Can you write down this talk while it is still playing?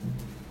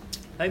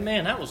Hey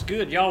man, that was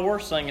good. Y'all were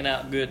singing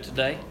out good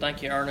today.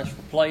 Thank you, Ernest,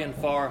 for playing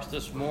for us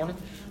this morning.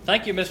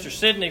 Thank you, Mr.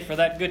 Sidney, for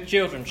that good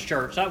children's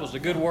church. That was a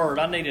good word.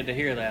 I needed to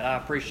hear that. I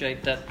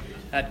appreciate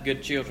that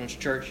good children's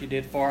church he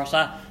did for us.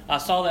 I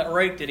saw that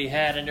rake that he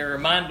had, and it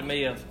reminded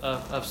me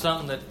of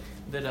something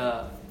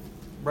that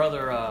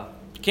Brother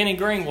Kenny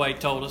Greenway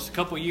told us a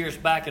couple years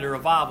back at a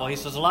revival. He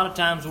says a lot of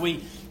times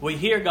we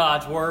hear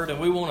God's word and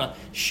we want to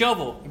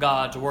shovel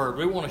God's word.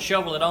 We want to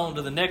shovel it on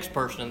to the next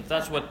person.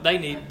 That's what they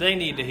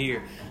need to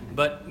hear.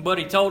 But what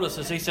he told us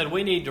is he said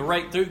we need to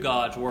rake through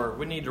God's word.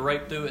 We need to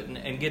rake through it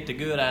and get the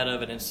good out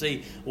of it and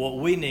see what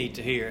we need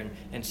to hear.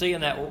 And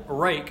seeing that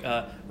rake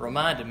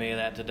reminded me of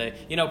that today.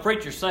 You know,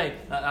 preachers say,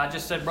 I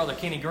just said Brother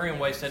Kenny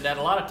Greenway said that,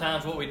 a lot of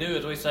times what we do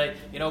is we say,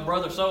 you know,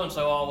 Brother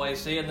so-and-so always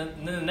said, and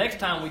then the next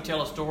time we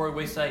tell a story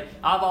we say,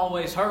 I've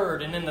always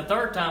heard, and then the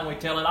third time we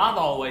tell it, I've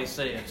always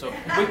said. So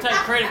we take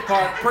credit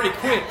part pretty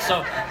quick.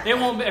 So it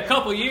won't be a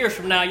couple years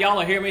from now, y'all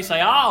will hear me say,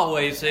 I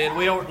always said.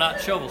 We ought not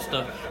shovel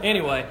stuff.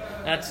 Anyway,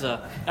 that's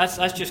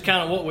just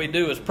kind of what we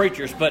do as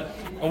preachers. But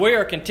we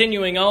are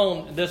continuing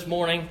on this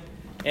morning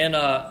in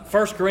 1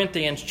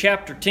 Corinthians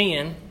chapter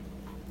 10.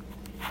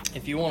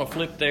 If you want to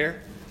flip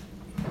there,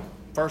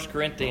 1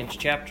 Corinthians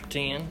chapter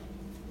 10,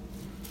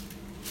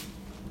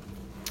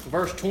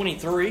 verse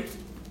 23.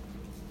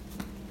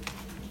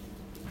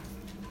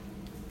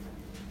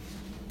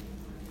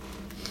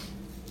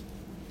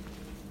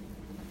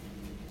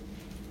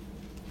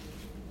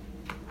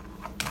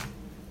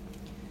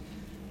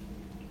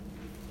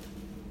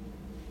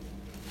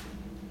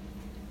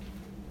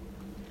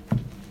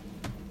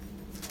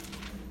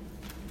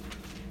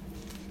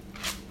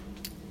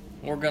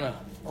 We're going to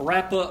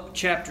wrap up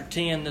chapter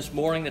 10 this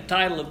morning. The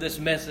title of this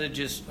message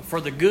is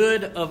For the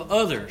Good of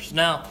Others.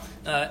 Now,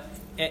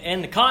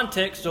 in the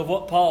context of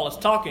what Paul is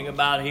talking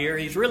about here,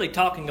 he's really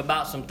talking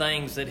about some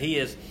things that he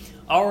has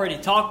already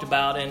talked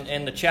about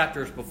in the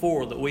chapters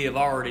before that we have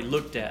already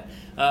looked at.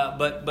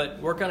 But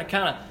we're going to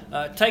kind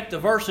of take the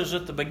verses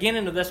at the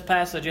beginning of this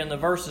passage and the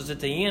verses at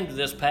the end of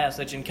this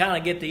passage and kind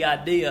of get the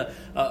idea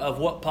of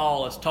what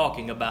Paul is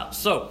talking about.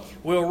 So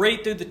we'll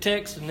read through the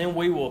text and then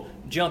we will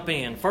jump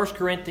in. 1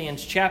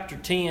 Corinthians chapter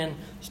 10,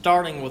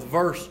 starting with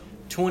verse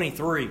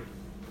 23.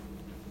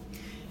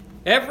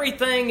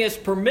 Everything is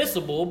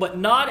permissible, but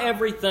not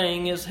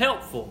everything is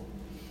helpful.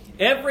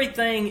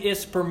 Everything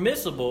is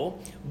permissible,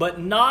 but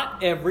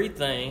not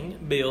everything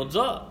builds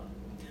up.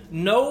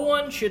 No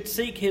one should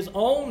seek his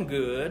own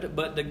good,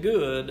 but the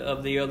good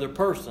of the other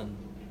person.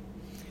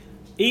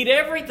 Eat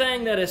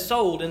everything that is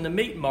sold in the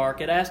meat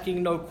market,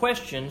 asking no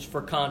questions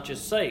for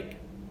conscience sake.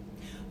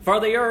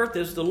 For the earth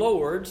is the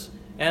Lord's,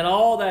 and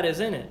all that is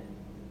in it.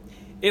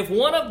 If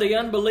one of the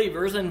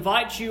unbelievers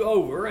invites you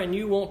over and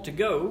you want to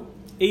go,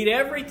 eat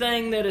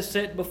everything that is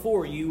set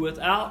before you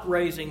without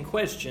raising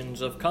questions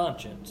of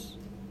conscience.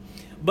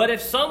 But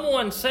if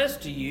someone says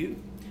to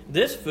you,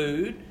 this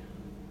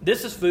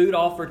is food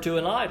offered to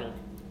an idol,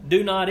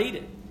 do not eat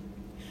it,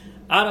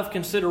 out of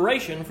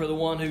consideration for the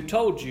one who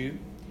told you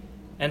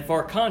and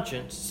for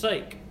conscience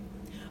sake.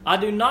 I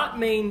do not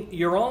mean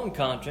your own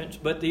conscience,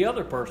 but the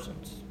other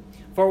person's.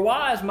 For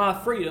why is my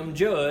freedom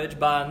judged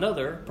by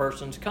another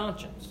person's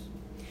conscience?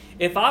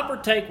 If I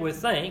partake with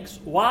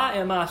thanks, why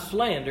am I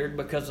slandered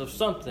because of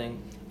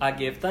something I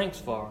give thanks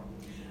for?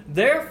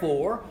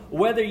 Therefore,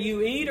 whether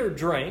you eat or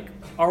drink,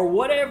 or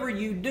whatever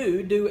you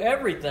do, do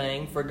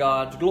everything for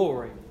God's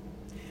glory.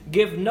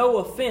 Give no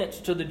offense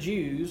to the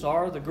Jews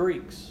or the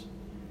Greeks,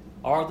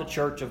 or the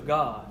church of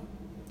God.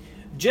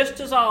 Just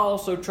as I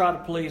also try to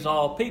please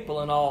all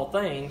people in all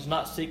things,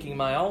 not seeking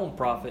my own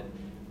profit,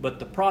 but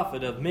the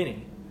profit of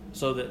many,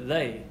 so that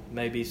they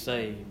may be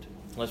saved.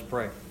 Let's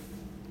pray.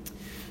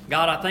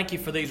 God, I thank you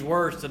for these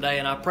words today,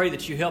 and I pray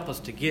that you help us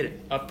to get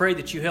it. I pray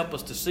that you help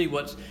us to see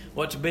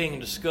what's being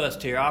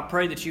discussed here. I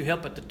pray that you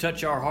help it to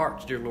touch our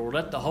hearts, dear Lord.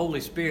 Let the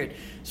Holy Spirit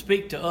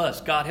speak to us.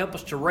 God, help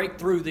us to rake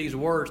through these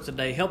words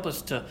today. Help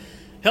us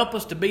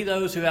to be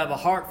those who have a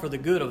heart for the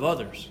good of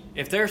others.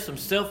 If there's some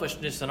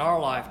selfishness in our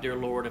life, dear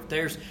Lord, if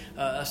there's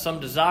some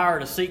desire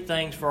to seek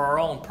things for our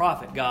own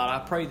profit, God,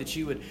 I pray that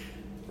you would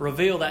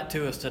reveal that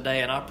to us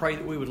today, and I pray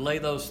that we would lay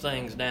those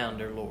things down,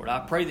 dear Lord. I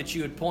pray that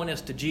you would point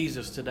us to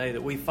Jesus today,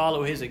 that we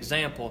follow his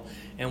example,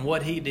 and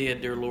what he did,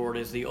 dear Lord,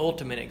 is the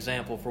ultimate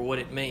example for what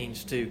it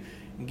means to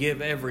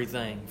give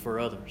everything for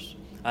others.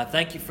 I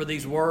thank you for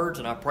these words,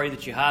 and I pray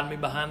that you hide me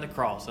behind the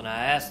cross, and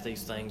I ask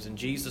these things in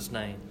Jesus'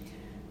 name.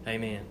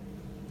 Amen.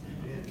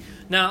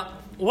 Now,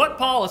 what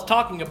Paul is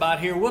talking about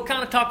here, we'll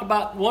kind of talk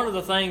about one of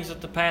the things that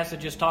the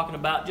passage is talking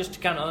about just to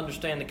kind of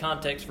understand the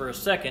context for a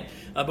second.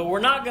 But we're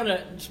not going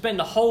to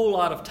spend a whole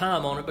lot of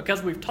time on it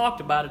because we've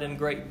talked about it in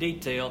great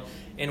detail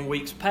in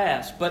weeks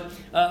past. But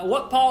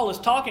what Paul is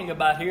talking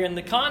about here in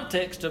the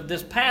context of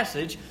this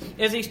passage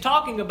is he's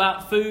talking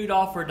about food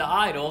offered to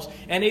idols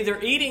and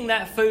either eating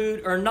that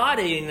food or not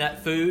eating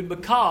that food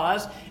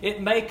because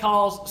it may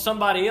cause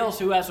somebody else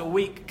who has a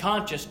weak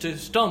conscience to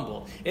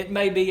stumble. It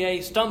may be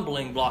a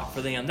stumbling block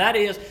for them. That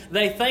is,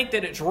 they think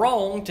that it's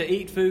wrong to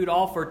eat food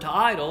offered to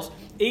idols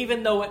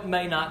even though it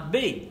may not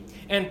be.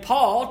 And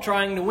Paul,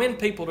 trying to win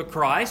people to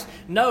Christ,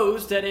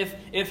 knows that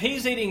if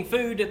he's eating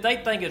food that they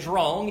think is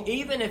wrong,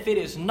 even if it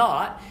is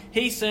not,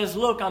 he says,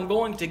 look, I'm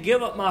going to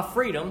give up my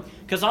freedom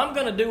because I'm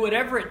going to do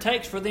whatever it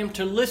takes for them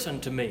to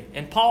listen to me.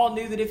 And Paul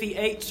knew that if he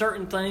ate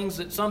certain things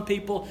that some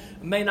people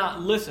may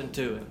not listen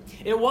to him.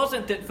 It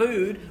wasn't that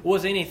food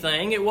was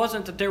anything. It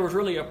wasn't that there was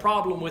really a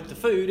problem with the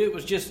food. It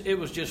was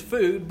just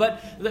food.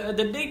 But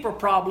the deeper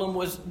problem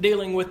was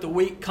dealing with the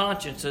weak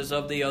consciences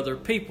of the other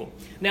people.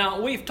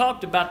 Now, we've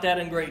talked about that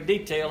in great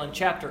detail in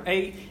chapter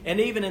 8, and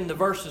even in the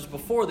verses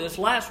before this.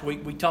 Last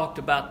week, we talked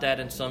about that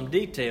in some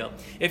detail.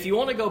 If you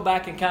want to go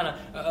back and kind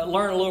of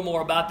learn a little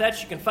more about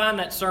that, you can find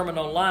that sermon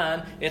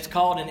online. It's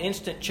called An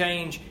Instant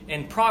Change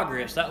in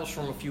Progress. That was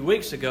from a few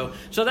weeks ago.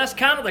 So that's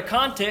kind of the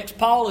context.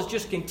 Paul is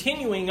just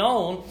continuing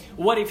on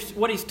what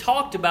he's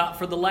talked about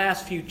for the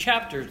last few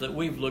chapters that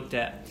we've looked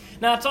at.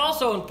 Now, it's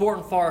also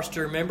important for us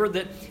to remember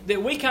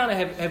that we kind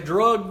of have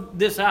drugged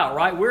this out,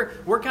 right?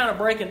 We're kind of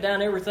breaking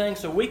down everything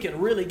so we can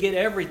really get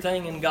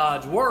everything in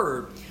God's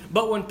Word.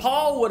 But when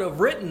Paul would have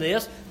written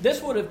this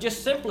would have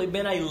just simply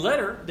been a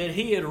letter that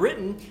he had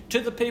written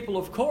to the people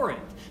of Corinth.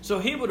 So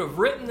he would have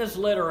written this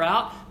letter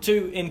out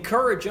to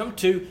encourage them,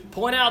 to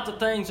point out the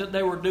things that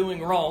they were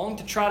doing wrong,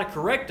 to try to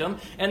correct them.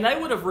 And they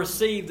would have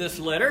received this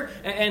letter.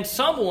 And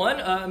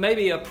someone,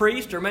 maybe a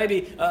priest or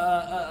maybe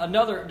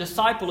another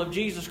disciple of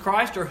Jesus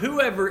Christ or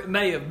whoever it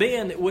may have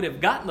been that would have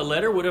gotten the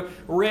letter, would have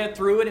read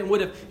through it and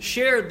would have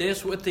shared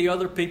this with the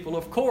other people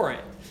of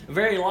Corinth.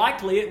 Very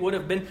likely it would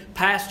have been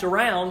passed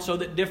around so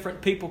that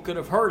different people could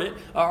have heard it,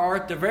 or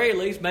at the very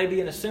least maybe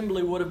an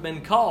assembly would have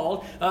been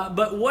called.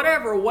 But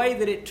whatever way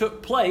that it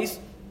took place,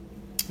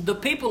 the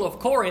people of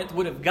Corinth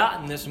would have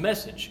gotten this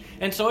message.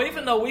 And so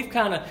even though we've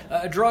kind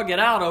of drug it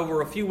out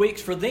over a few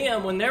weeks, for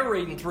them, when they're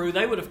reading through,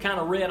 they would have kind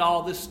of read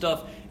all this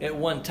stuff at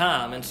one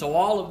time. And so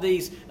all of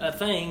these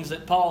things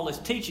that Paul is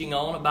teaching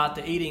on about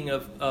the eating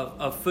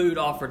of food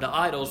offered to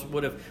idols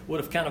would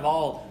have kind of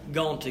all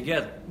gone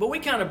together. But we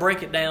kind of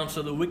break it down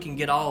so that we can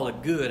get all the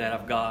good out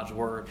of God's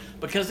Word,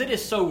 because it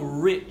is so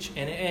rich,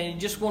 and you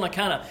just want to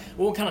kind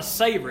of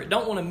savor it.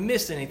 Don't want to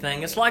miss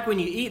anything. It's like when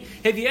you eat.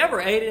 Have you ever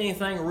ate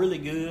anything really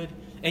good?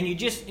 And you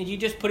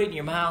just put it in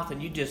your mouth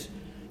and you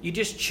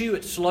just chew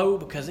it slow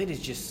because it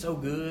is just so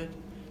good.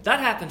 That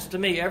happens to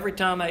me every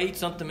time I eat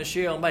something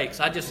Michelle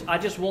makes. I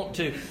just want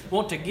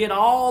to get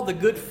all the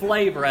good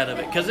flavor out of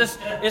it because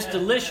it's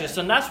delicious,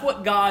 and that's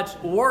what God's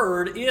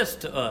Word is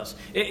to us.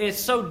 It's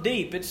so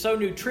deep, it's so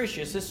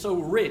nutritious, it's so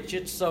rich,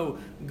 it's so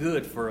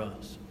good for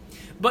us.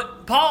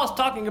 But Paul's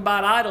talking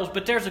about idols,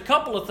 but there's a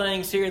couple of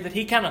things here that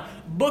he kind of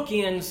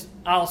bookends,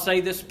 I'll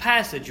say, this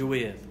passage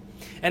with.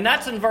 And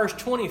that's in verse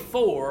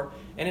 24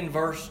 and in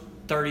verse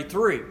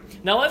 33.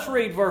 Now let's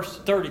read verse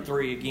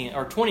 33 again,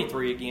 or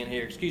 23 again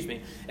here, excuse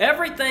me.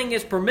 Everything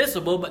is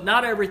permissible, but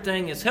not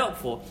everything is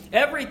helpful.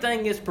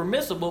 Everything is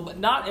permissible, but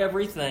not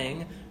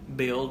everything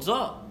builds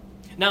up.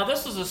 Now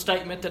this is a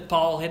statement that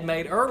Paul had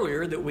made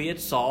earlier that we had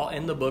saw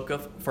in the book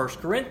of 1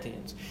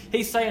 Corinthians.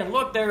 He's saying,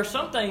 look, there are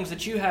some things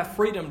that you have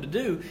freedom to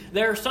do.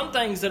 There are some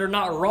things that are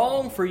not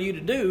wrong for you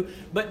to do,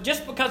 but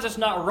just because it's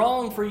not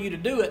wrong for you to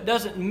do it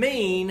doesn't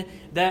mean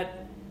that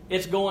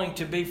it's going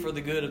to be for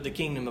the good of the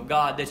kingdom of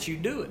God that you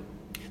do it.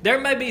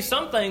 There may be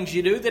some things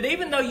you do that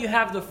even though you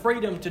have the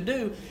freedom to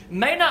do,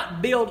 may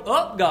not build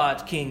up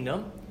God's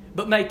kingdom,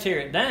 but may tear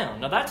it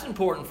down. Now that's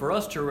important for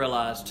us to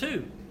realize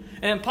too.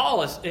 And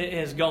Paul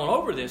has gone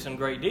over this in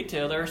great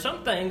detail. There are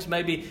some things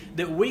maybe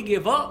that we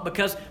give up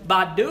because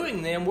by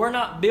doing them, we're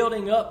not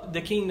building up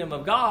the kingdom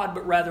of God,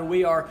 but rather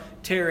we are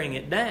tearing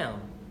it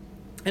down.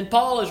 And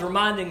Paul is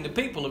reminding the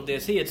people of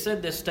this. He had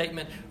said this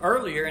statement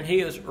earlier, and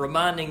he is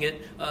reminding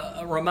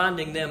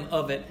them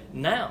of it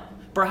now.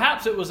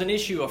 Perhaps it was an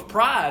issue of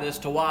pride as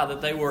to why that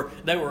they were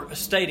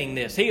stating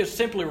this. He is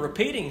simply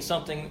repeating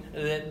something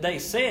that they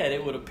said.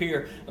 It would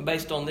appear,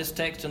 based on this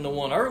text and the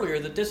one earlier,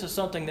 that this is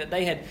something that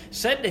they had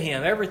said to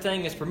him.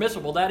 Everything is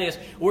permissible. That is,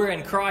 we're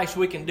in Christ.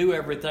 We can do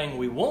everything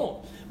we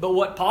want. But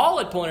what Paul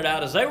had pointed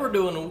out is they were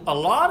doing a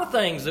lot of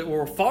things that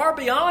were far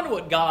beyond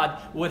what God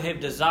would have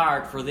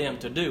desired for them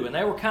to do. And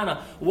they were kind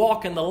of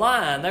walking the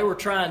line. They were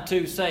trying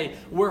to say,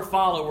 we're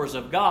followers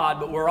of God,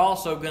 but we're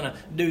also going to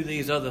do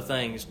these other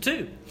things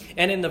too.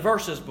 And in the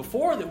verses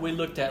before that we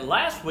looked at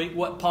last week,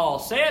 what Paul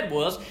said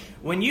was,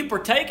 when you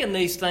partake in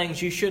these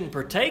things you shouldn't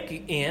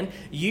partake in,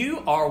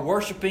 you are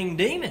worshiping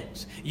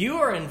demons. You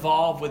are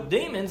involved with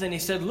demons. And he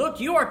said,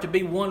 look, you are to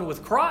be one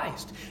with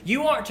Christ.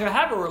 You aren't to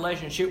have a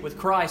relationship with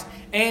Christ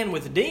and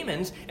with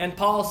demons. And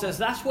Paul says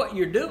that's what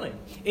you're doing.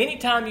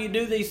 Anytime you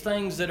do these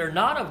things that are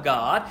not of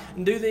God,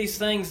 and do these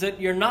things that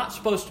you're not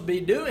supposed to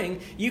be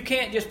doing, you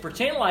can't just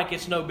pretend like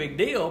it's no big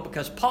deal,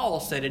 because Paul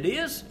said it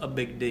is a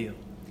big deal.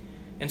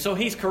 And so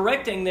he's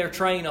correcting their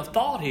train of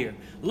thought here.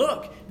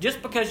 Look,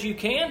 just because you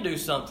can do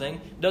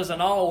something doesn't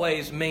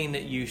always mean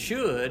that you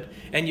should.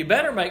 And you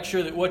better make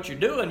sure that what you're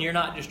doing, you're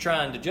not just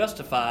trying to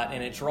justify it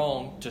and it's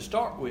wrong to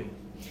start with.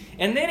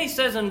 And then he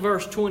says in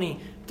verse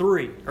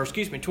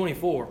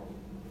 24,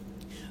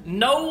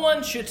 no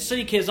one should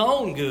seek his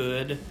own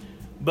good,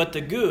 but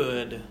the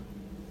good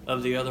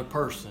of the other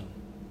person.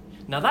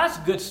 Now that's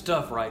good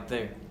stuff right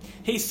there.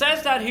 He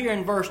says that here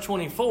in verse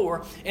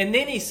 24, and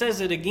then he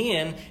says it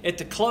again at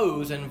the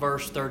close in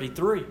verse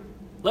 33.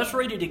 Let's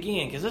read it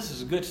again, because this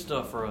is good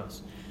stuff for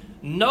us.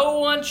 No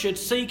one should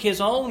seek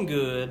his own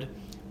good,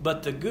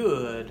 but the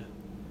good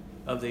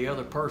of the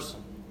other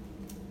person.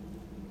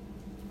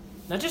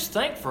 Now just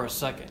think for a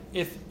second.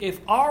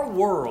 If our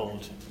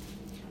world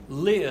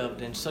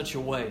lived in such a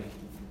way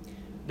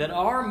that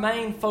our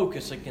main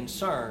focus and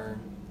concern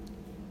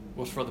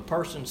was for the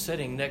person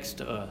sitting next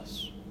to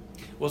us,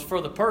 was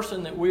for the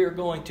person that we are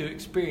going to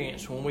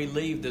experience when we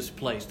leave this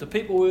place, the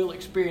people we will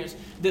experience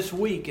this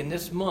week and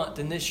this month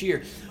and this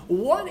year.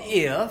 What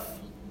if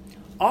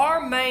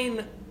our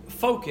main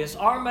focus,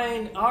 our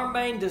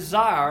main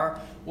desire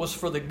was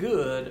for the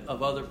good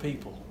of other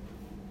people?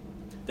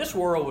 This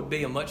world would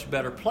be a much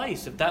better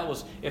place if that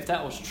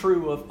was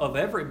true of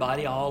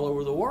everybody all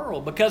over the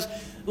world. Because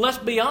let's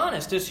be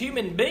honest, as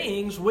human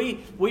beings,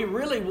 we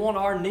really want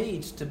our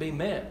needs to be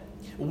met.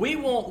 We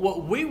want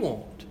what we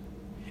want.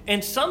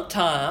 And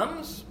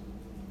sometimes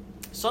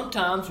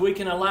we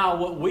can allow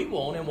what we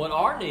want and what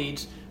our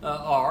needs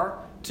are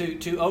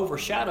to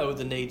overshadow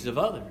the needs of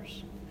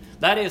others.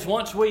 That is,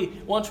 once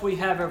we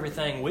have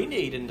everything we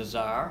need and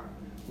desire,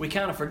 we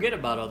kind of forget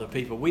about other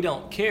people. We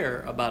don't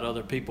care about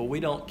other people. We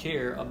don't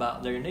care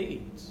about their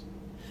needs.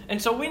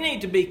 And so we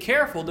need to be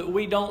careful that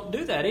we don't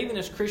do that. Even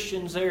as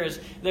Christians, there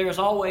is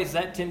always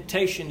that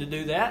temptation to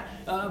do that.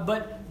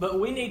 But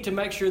we need to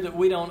make sure that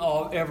we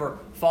don't ever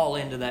fall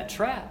into that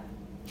trap.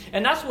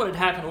 And that's what had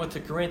happened with the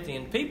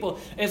Corinthian people,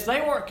 is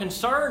they weren't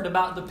concerned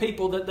about the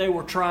people that they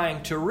were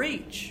trying to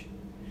reach.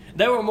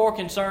 They were more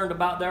concerned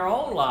about their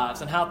own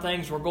lives and how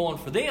things were going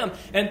for them.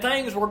 And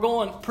things were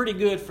going pretty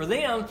good for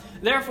them.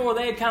 Therefore,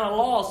 they had kind of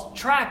lost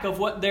track of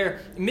what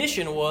their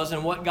mission was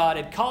and what God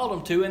had called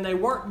them to. And they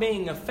weren't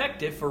being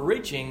effective for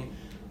reaching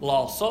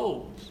lost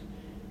souls.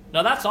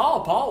 Now, that's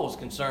all Paul was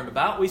concerned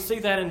about. We see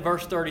that in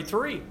verse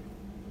 33.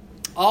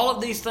 All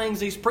of these things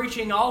he's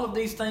preaching, all of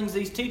these things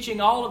he's teaching,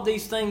 all of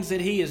these things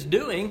that he is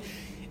doing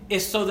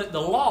is so that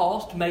the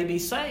lost may be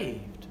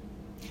saved.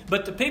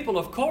 But the people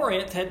of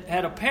Corinth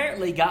had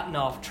apparently gotten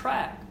off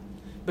track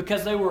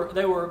because they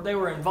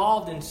were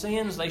involved in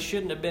sins they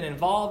shouldn't have been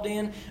involved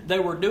in. They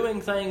were doing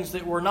things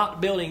that were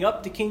not building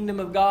up the kingdom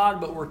of God,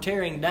 but were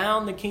tearing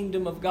down the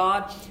kingdom of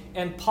God.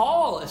 And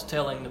Paul is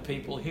telling the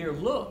people here,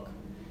 look,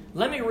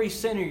 let me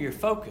recenter your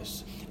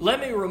focus. Let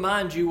me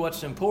remind you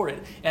what's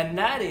important, and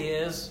that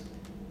is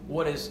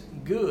what is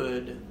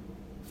good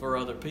for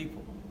other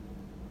people.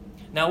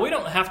 Now, we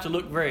don't have to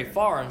look very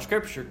far in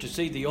Scripture to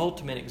see the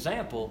ultimate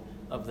example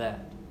of that.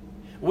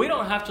 We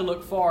don't have to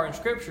look far in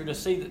Scripture to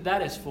see that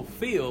that is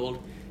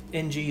fulfilled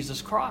in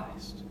Jesus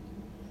Christ.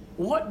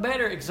 What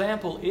better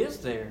example is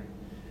there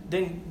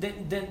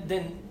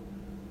than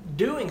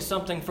doing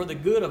something for the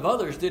good of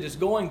others that is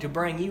going to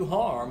bring you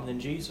harm than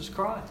Jesus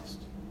Christ?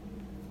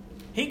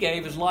 He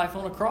gave his life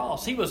on a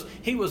cross. He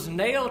was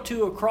nailed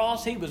to a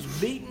cross. He was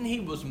beaten. He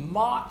was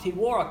mocked. He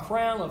wore a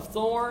crown of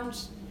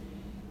thorns.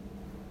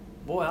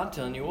 Boy, I'm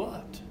telling you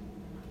what.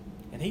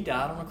 And he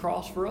died on a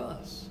cross for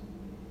us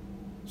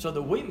so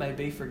that we may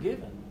be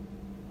forgiven.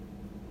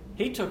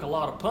 He took a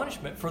lot of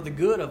punishment for the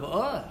good of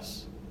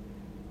us.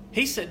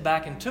 He sat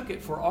back and took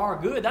it for our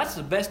good. That's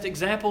the best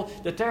example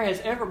that there has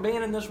ever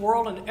been in this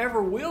world and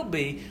ever will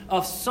be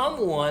of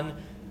someone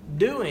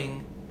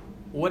doing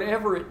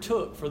whatever it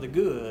took for the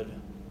good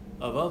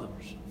of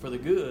others, for the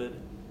good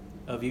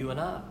of you and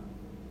I.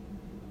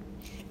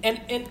 And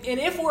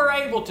if we're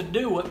able to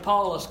do what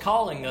Paul is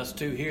calling us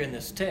to here in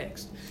this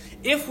text,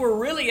 if we're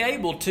really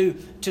able to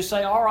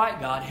say, all right,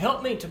 God,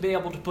 help me to be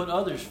able to put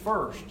others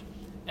first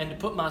and to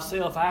put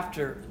myself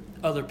after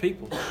other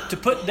people, to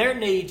put their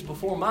needs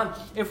before mine.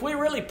 If we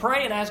really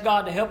pray and ask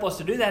God to help us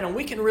to do that, and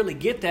we can really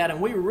get that, and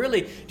we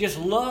really just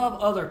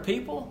love other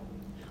people,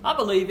 I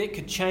believe it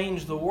could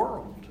change the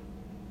world.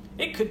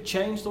 It could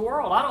change the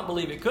world. I don't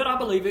believe it could. I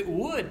believe it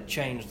would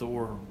change the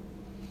world.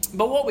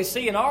 But what we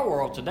see in our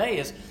world today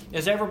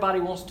is everybody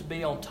wants to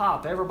be on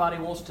top. Everybody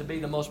wants to be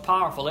the most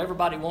powerful.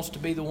 Everybody wants to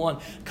be the one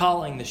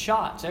calling the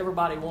shots.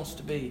 Everybody wants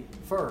to be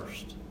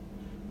first.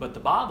 But the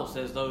Bible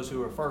says those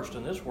who are first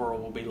in this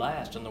world will be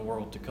last in the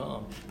world to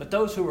come. But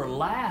those who are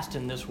last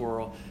in this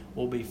world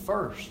will be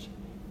first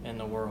in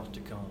the world to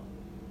come.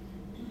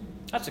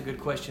 That's a good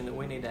question that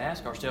we need to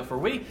ask ourselves.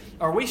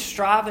 Are we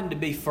striving to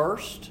be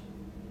first?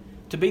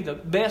 To be the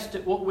best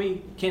at what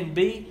we can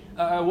be,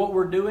 what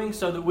we're doing,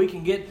 so that we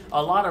can get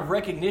a lot of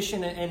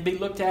recognition and be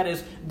looked at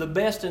as the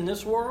best in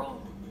this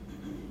world?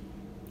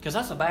 Because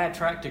that's a bad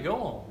track to go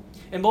on.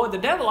 And boy, the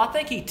devil, I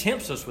think he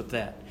tempts us with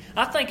that.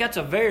 I think that's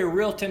a very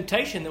real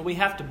temptation that we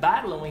have to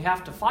battle and we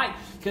have to fight.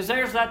 Because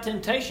there's that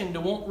temptation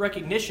to want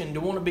recognition, to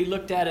want to be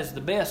looked at as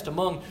the best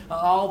among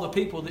all the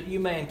people that you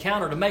may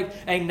encounter, to make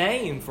a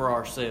name for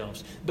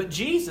ourselves. But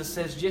Jesus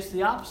says just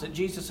the opposite.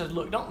 Jesus says,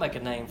 look, don't make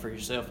a name for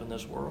yourself in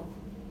this world.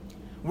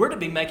 We're to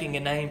be making a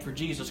name for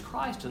Jesus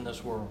Christ in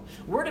this world.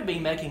 We're to be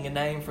making a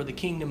name for the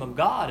kingdom of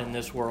God in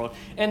this world.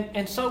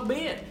 And so be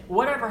it.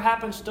 Whatever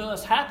happens to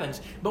us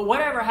happens. But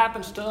whatever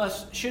happens to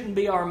us shouldn't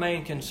be our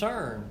main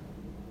concern.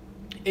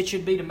 It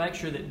should be to make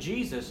sure that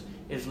Jesus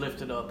is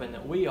lifted up and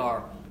that we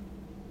are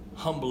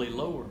humbly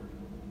lowered.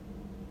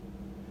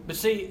 But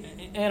see,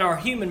 in our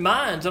human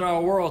minds, in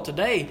our world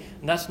today,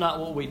 that's not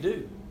what we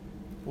do.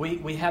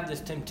 We have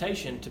this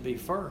temptation to be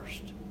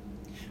first.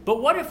 But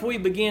what if we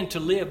begin to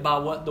live by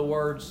what the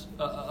words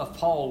of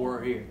Paul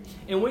were here?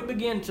 And we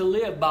begin to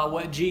live by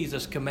what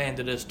Jesus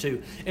commanded us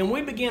to. And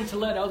we begin to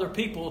let other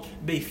people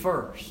be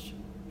first.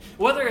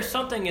 Whether it's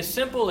something as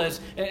simple as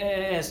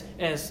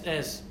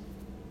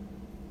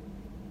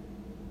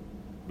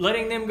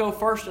letting them go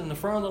first in the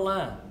front of the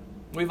line.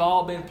 We've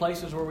all been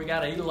places where we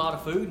got to eat a lot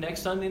of food.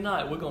 Next Sunday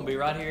night, we're going to be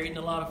right here eating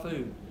a lot of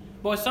food.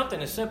 Boy, something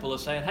as simple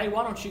as saying, hey,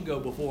 why don't you go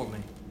before me?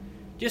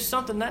 Just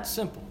something that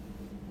simple.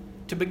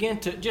 To begin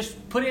to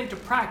just put into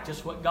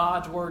practice what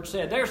God's Word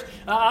said.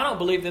 I don't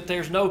believe that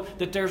there's no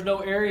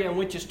area in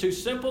which it's too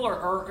simple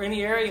or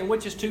any area in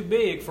which it's too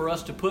big for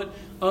us to put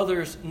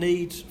others'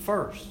 needs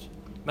first.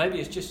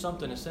 Maybe it's just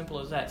something as simple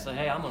as that. Say,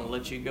 hey, I'm going to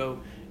let you go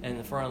in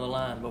the front of the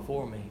line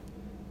before me.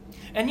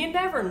 And you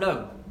never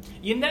know.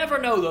 You never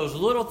know those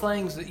little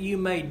things that you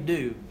may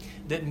do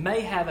that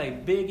may have a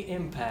big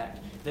impact,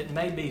 that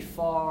may be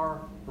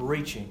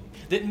far-reaching,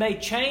 that may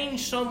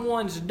change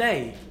someone's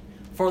day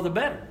for the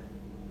better.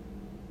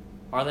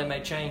 Or they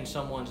may change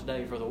someone's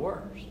day for the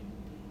worse.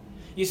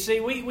 You see,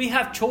 we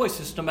have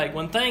choices to make.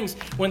 When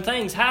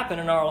things happen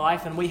in our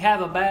life and we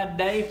have a bad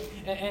day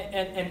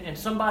and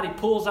somebody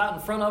pulls out in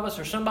front of us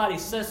or somebody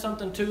says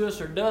something to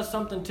us or does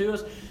something to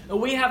us,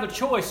 we have a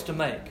choice to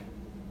make.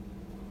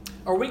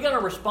 Are we going to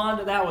respond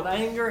to that with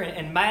anger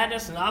and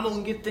madness, and I'm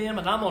going to get them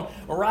and I'm going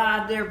to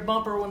ride their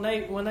bumper when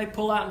they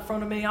pull out in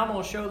front of me? I'm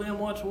going to show them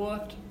what's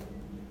what?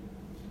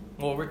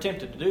 Well, we're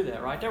tempted to do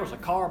that, right? There was a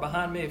car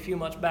behind me a few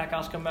months back. I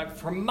was coming back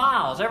for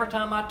miles. Every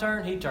time I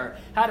turned, he turned.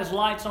 Had his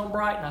lights on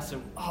bright, and I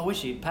said, oh, I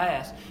wish he'd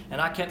pass. And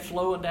I kept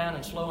slowing down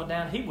and slowing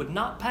down. He would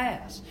not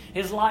pass.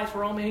 His lights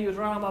were on me. He was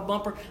right on my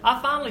bumper.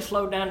 I finally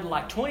slowed down to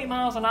like 20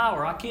 miles an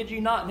hour. I kid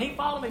you not. And he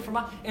followed me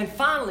and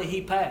finally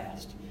he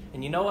passed.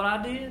 And you know what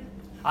I did?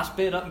 I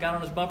sped up and got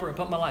on his bumper and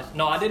put my lights.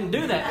 No, I didn't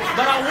do that.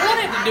 But I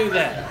wanted to do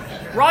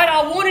that. Right?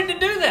 I wanted to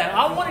do that.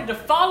 I wanted to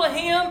follow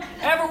him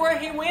everywhere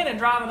he went and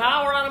drive an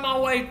hour out of my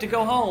way to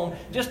go home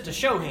just to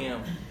show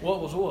him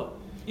what was what.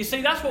 You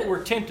see, that's what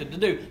we're tempted to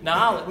do.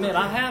 Now, I'll admit,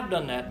 I have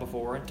done that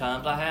before. At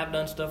times, I have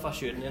done stuff I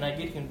shouldn't, and I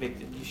get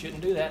convicted. You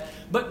shouldn't do that.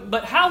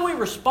 But how we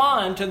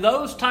respond to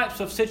those types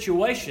of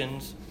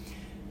situations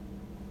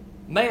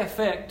may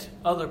affect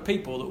other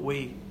people that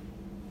we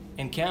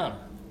encounter.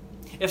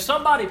 If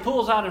somebody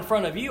pulls out in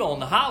front of you on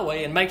the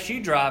highway and makes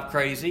you drive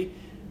crazy,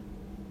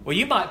 well,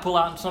 you might pull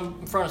out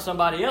in front of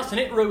somebody else and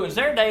it ruins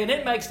their day and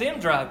it makes them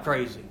drive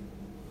crazy.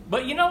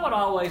 But you know what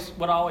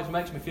always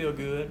makes me feel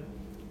good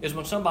is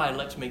when somebody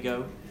lets me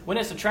go. When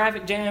it's a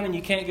traffic jam and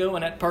you can't go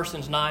and that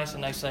person's nice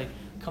and they say,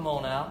 come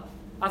on out.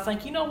 I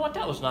think, you know what,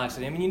 that was nice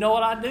of them. And you know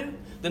what I do?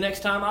 The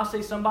next time I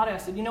see somebody, I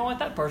said, you know what,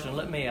 that person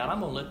let me out.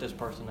 I'm going to let this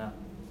person out.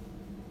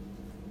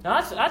 Now,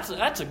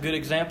 that's a good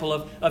example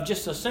of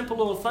just a simple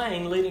little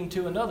thing leading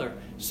to another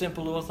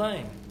simple little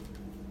thing.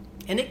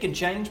 And it can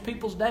change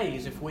people's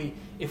days if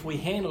we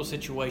handle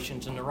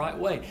situations in the right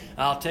way.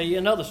 I'll tell you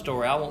another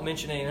story. I won't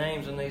mention any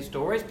names in these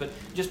stories, but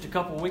just a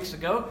couple of weeks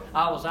ago,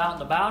 I was out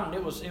and about, and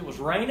it was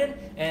raining,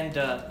 and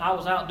I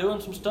was out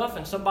doing some stuff,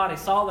 and somebody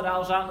saw that I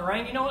was out in the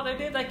rain. You know what they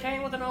did? They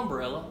came with an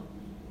umbrella,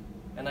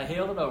 and they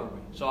held it over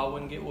me so I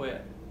wouldn't get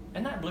wet.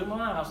 And that blew my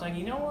mind. I was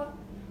thinking, you know what?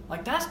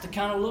 Like, that's the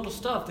kind of little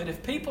stuff that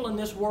if people in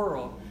this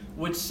world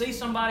would see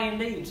somebody in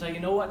need and say, you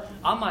know what,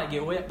 I might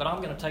get wet, but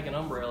I'm going to take an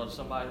umbrella to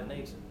somebody that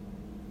needs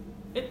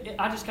it.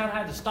 I just kind of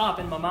had to stop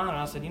in my mind, and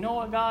I said, you know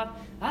what, God,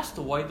 that's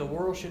the way the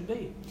world should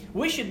be.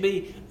 We should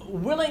be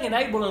willing and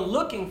able and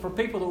looking for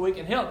people that we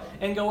can help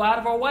and go out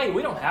of our way.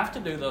 We don't have to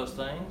do those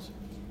things.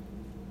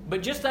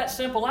 But just that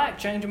simple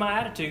act changed my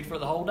attitude for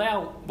the whole day. I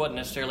wasn't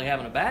necessarily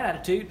having a bad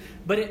attitude,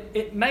 but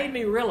it made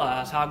me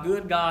realize how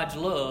good God's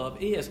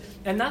love is.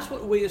 And that's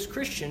what we as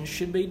Christians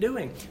should be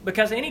doing.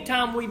 Because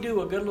anytime we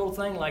do a good little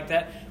thing like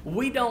that,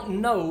 we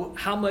don't know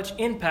how much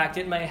impact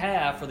it may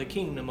have for the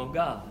kingdom of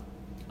God.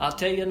 I'll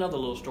tell you another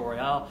little story.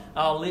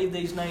 I'll leave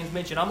these names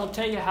mentioned. I'm going to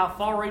tell you how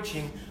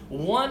far-reaching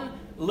one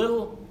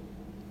little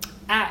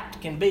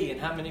act can be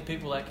and how many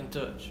people that can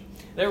touch.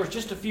 There was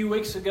just a few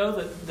weeks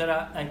ago that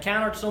I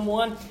encountered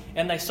someone,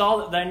 and they saw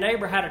that their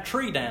neighbor had a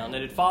tree down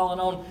that had fallen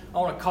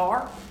on a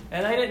car,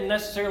 and they didn't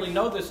necessarily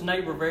know this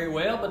neighbor very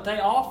well, but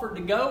they offered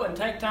to go and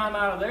take time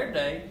out of their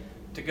day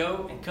to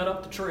go and cut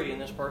up the tree in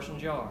this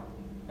person's yard.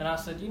 And I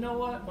said, you know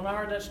what? When I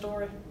heard that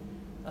story,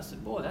 I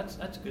said, boy,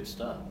 that's good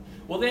stuff.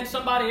 Well, then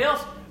somebody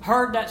else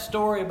heard that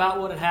story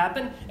about what had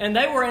happened, and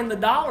they were in the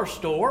dollar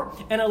store,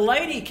 and a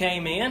lady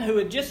came in who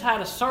had just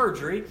had a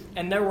surgery,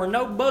 and there were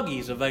no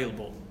buggies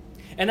available.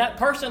 And that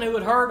person who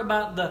had heard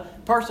about the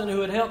person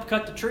who had helped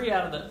cut the tree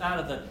out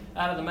of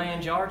the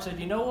man's yard said,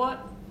 you know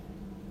what?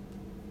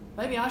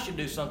 Maybe I should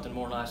do something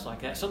more nice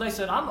like that. So they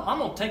said, I'm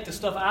going to take the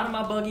stuff out of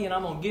my buggy and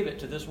I'm going to give it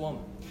to this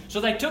woman.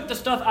 So they took the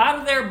stuff out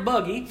of their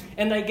buggy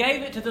and they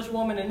gave it to this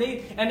woman in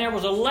need. And there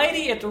was a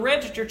lady at the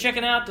register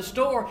checking out the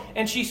store,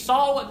 and she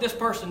saw what this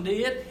person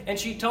did, and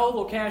she told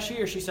the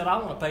cashier, she said, I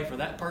want to pay for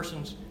that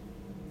person's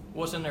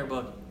what's in their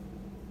buggy.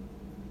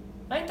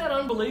 Ain't that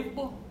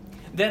unbelievable?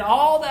 That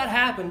all that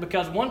happened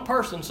because one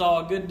person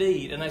saw a good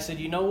deed and they said,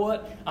 you know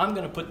what? I'm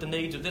going to put the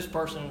needs of this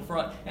person in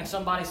front. And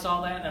somebody saw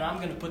that and I'm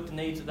going to put the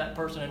needs of that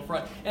person in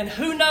front. And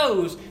who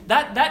knows,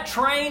 that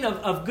train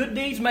of good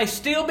deeds may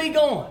still be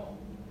going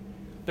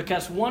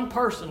because one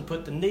person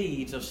put the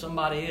needs of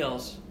somebody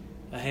else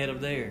ahead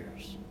of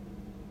theirs.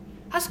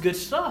 That's good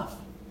stuff.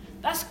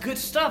 That's good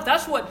stuff.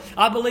 That's what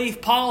I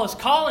believe Paul is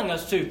calling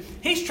us to.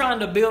 He's trying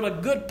to build a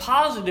good,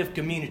 positive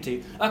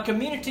community. A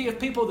community of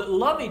people that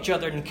love each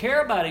other and care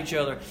about each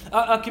other.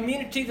 A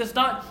community that's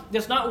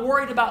not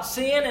worried about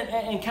sin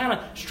and kind of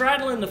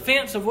straddling the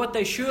fence of what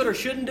they should or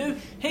shouldn't do.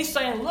 He's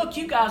saying, look,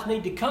 you guys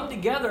need to come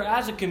together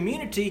as a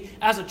community,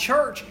 as a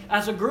church,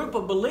 as a group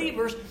of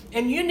believers,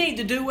 and you need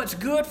to do what's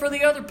good for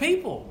the other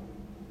people.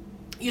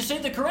 You see,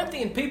 the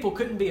Corinthian people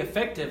couldn't be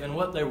effective in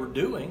what they were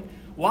doing.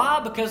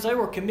 Why? Because they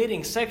were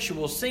committing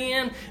sexual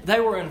sin. They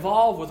were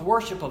involved with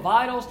worship of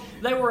idols.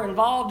 They were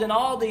involved in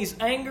all these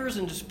angers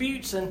and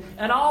disputes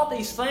and all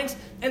these things.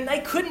 And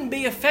they couldn't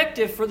be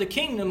effective for the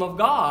kingdom of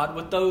God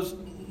with those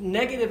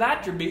negative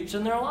attributes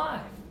in their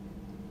life.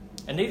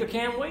 And neither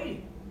can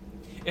we.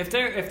 If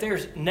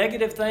there's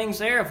negative things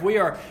there, if we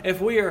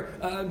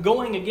are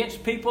going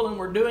against people and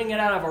we're doing it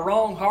out of a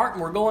wrong heart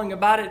and we're going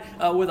about it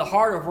with a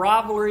heart of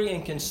rivalry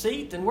and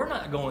conceit, then we're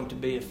not going to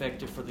be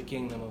effective for the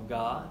kingdom of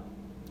God.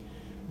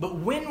 But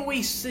when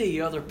we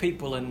see other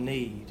people in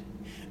need,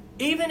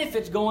 even if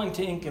it's going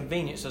to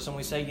inconvenience us and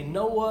we say, you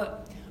know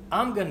what,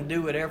 I'm going to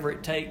do whatever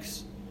it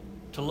takes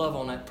to love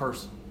on that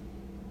person.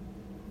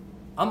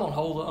 I'm going to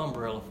hold the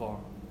umbrella for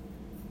them.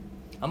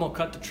 I'm going to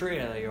cut the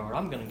tree out of the yard.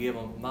 I'm going to give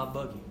them my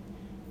buggy.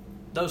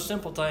 Those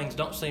simple things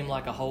don't seem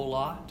like a whole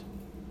lot,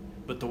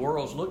 but the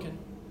world's looking.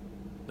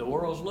 The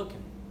world's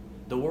looking.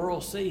 The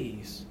world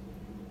sees.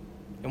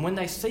 And when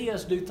they see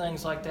us do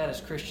things like that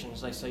as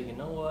Christians, they say, you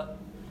know what?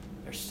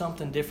 There's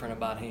something different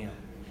about him.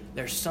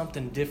 There's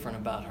something different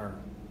about her.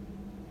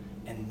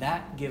 And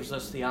that gives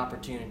us the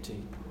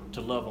opportunity to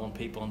love on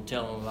people and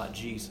tell them about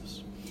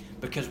Jesus.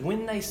 Because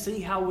when they see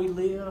how we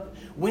live,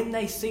 when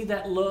they see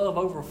that love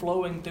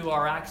overflowing through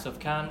our acts of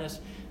kindness,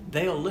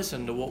 they'll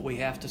listen to what we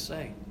have to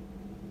say.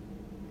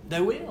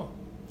 They will.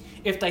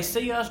 If they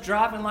see us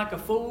driving like a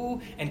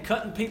fool and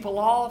cutting people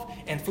off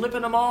and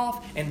flipping them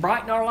off and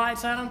brightening our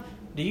lights at them,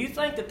 do you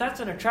think that that's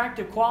an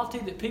attractive quality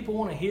that people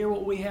want to hear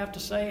what we have to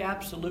say?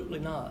 Absolutely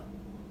not.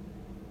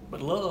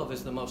 But love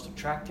is the most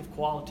attractive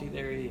quality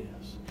there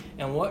is.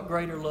 And what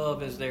greater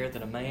love is there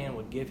than a man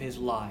would give his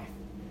life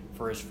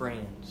for his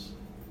friends?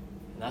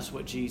 And that's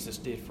what Jesus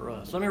did for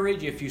us. Let me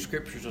read you a few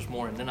scriptures this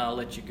morning, then I'll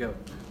let you go.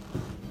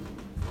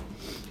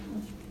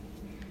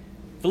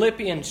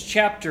 Philippians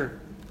chapter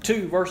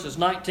 2, verses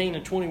 19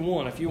 and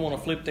 21. If you want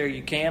to flip there,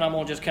 you can. I'm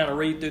going to just kind of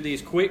read through these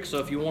quick, so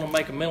if you want to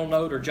make a mental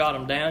note or jot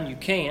them down, you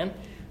can.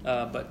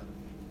 But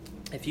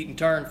if you can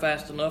turn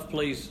fast enough,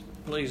 please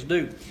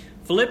do.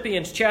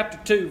 Philippians chapter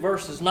 2,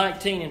 verses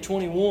 19 and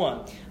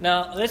 21.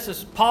 Now, this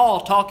is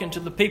Paul talking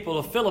to the people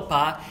of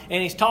Philippi,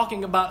 and he's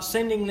talking about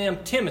sending them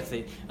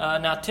Timothy.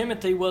 Now,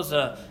 Timothy was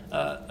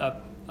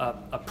a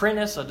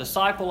apprentice, a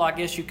disciple, I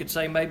guess you could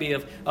say maybe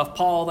of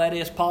Paul. That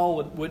is,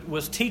 Paul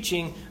was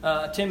teaching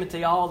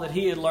Timothy all that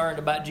he had learned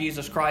about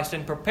Jesus Christ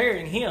and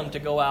preparing him to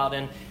go out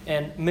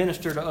and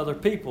minister to other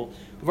people.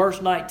 Verse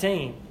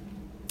 19.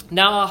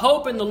 Now I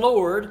hope in the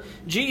Lord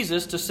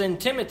Jesus to send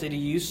Timothy to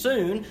you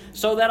soon,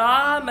 so that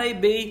I may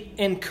be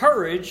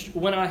encouraged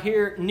when I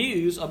hear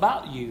news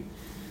about you.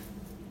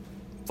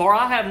 For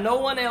I have no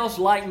one else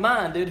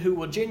like-minded who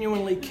will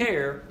genuinely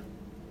care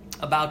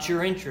about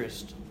your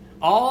interest.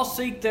 All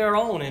seek their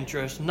own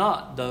interest,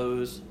 not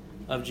those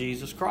of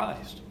Jesus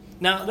Christ.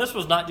 Now, this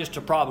was not just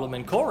a problem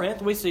in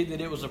Corinth. We see that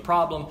it was a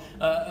problem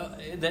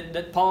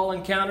that Paul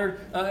encountered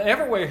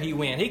everywhere he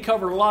went. He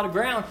covered a lot of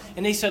ground,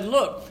 and he said,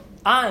 look,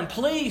 I am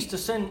pleased to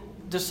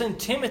send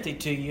Timothy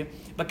to you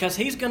because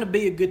he's going to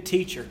be a good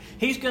teacher.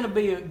 He's going to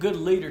be a good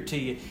leader to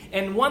you.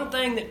 And one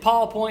thing that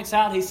Paul points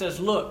out, he says,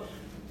 look,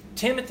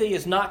 Timothy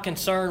is not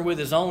concerned with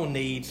his own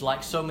needs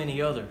like so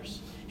many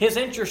others. His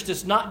interest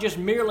is not just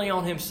merely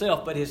on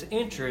himself, but his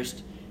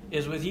interest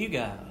is with you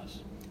guys.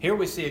 Here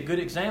we see a good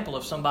example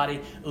of somebody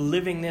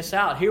living this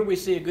out. Here we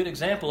see a good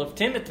example of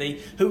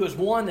Timothy, who is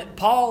one that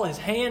Paul has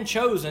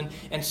hand-chosen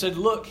and said,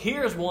 look,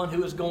 here's one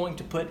who is going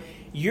to put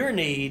your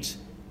needs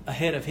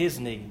ahead of his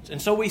needs.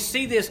 And so we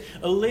see this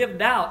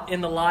lived out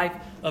in the life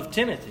of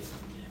Timothy.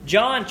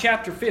 John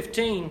chapter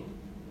 15,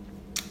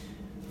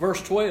 verse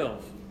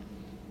 12.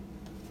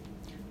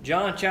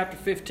 John chapter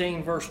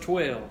 15, verse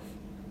 12.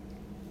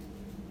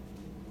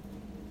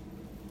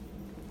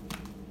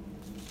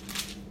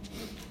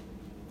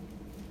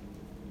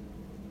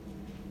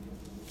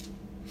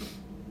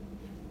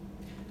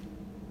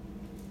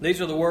 These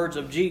are the words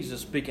of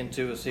Jesus speaking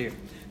to us here.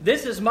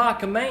 This is my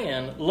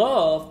command,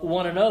 love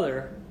one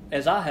another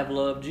as I have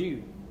loved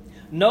you.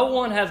 No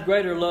one has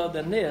greater love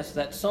than this,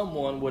 that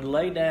someone would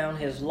lay down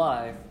his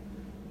life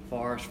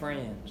for his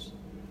friends.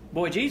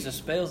 Boy, Jesus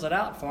spells it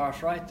out for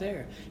us right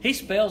there. He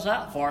spells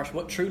out for us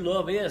what true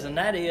love is, and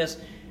that is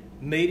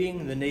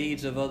meeting the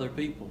needs of other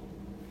people.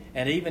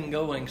 And even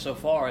going so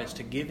far as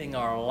to giving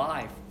our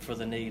life for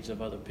the needs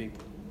of other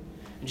people.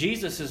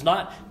 Jesus is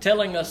not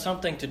telling us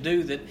something to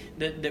do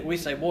that we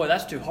say, boy,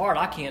 that's too hard,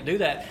 I can't do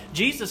that.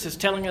 Jesus is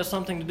telling us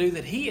something to do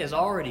that He has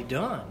already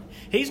done.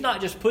 He's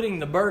not just putting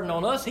the burden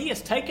on us. He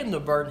has taken the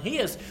burden. He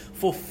has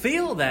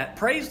fulfilled that.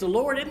 Praise the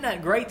Lord. Isn't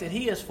that great that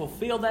He has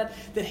fulfilled that?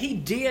 That He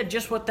did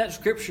just what that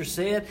Scripture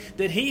said.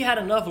 That He had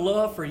enough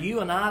love for you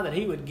and I that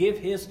He would give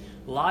His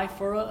life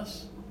for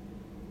us.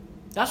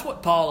 That's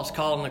what Paul is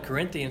calling the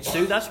Corinthians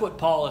to. That's what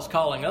Paul is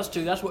calling us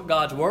to. That's what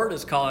God's Word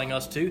is calling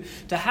us to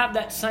have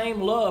that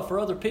same love for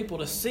other people,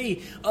 to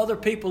see other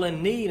people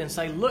in need and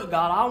say, look,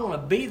 God, I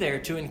want to be there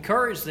to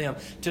encourage them,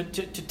 to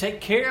take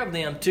care of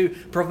them, to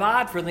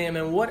provide for them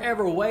in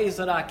whatever ways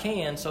that I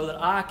can so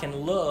that I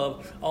can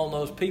love on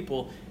those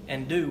people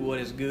and do what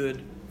is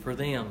good for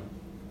them.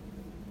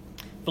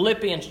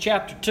 Philippians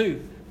chapter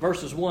 2,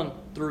 verses 1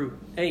 through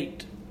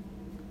 8.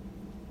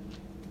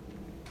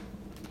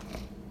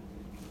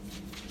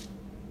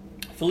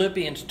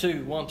 Philippians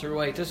 2, 1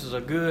 through 8. This is a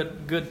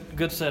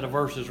good set of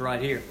verses right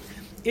here.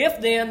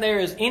 If then there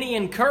is any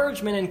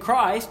encouragement in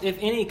Christ, if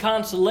any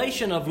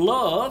consolation of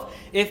love,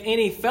 if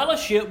any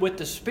fellowship with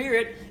the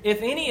Spirit,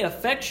 if any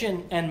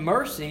affection and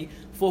mercy,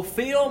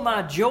 fulfill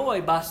my joy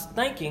by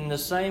thinking the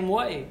same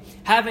way,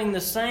 having the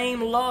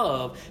same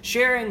love,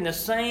 sharing the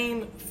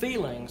same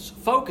feelings,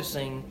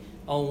 focusing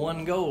on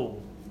one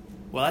goal.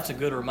 Well, that's a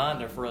good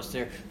reminder for us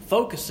there.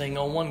 Focusing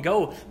on one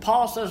goal.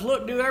 Paul says,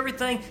 look, do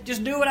everything.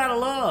 Just do it out of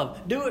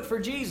love. Do it for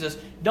Jesus.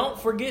 Don't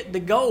forget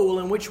the goal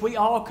in which we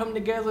all come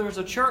together as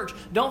a church.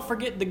 Don't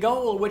forget the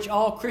goal which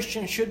all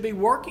Christians should be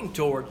working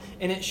toward.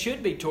 And it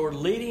should be toward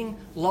leading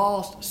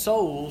lost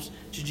souls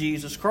to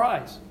Jesus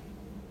Christ.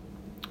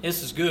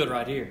 This is good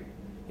right here.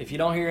 If you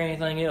don't hear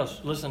anything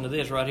else, listen to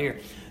this right here.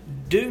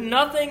 Do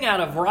nothing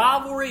out of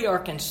rivalry or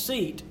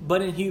conceit,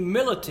 but in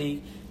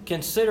humility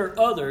consider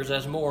others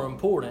as more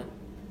important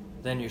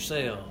than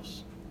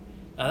yourselves.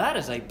 Now that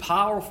is a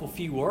powerful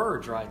few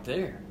words right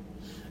there.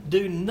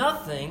 Do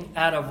nothing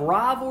out of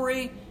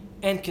rivalry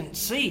and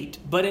conceit,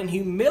 but in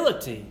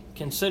humility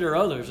consider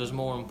others as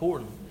more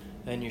important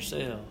than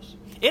yourselves.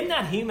 Isn't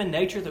that human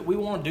nature that we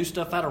want to do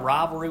stuff out of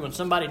rivalry? When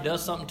somebody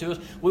does something to us,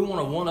 we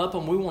want to one-up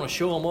them, we want to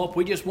show them up.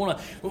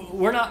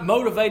 We're not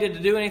motivated to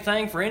do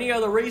anything for any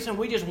other reason.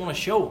 We just want to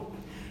show them.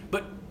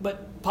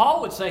 But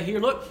Paul would say here,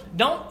 look,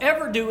 don't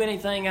ever do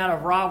anything out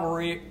of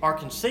rivalry or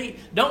conceit.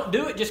 Don't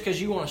do it just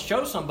because you want to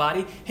show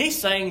somebody.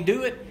 He's saying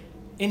do it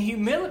in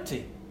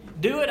humility.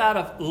 Do it out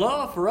of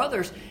love for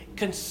others.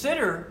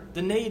 Consider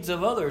the needs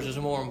of others as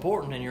more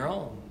important than your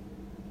own.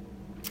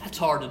 That's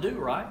hard to do,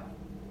 right?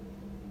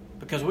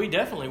 Because we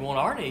definitely want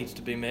our needs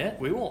to be met.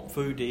 We want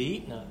food to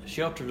eat and a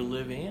shelter to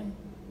live in.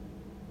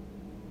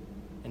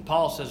 And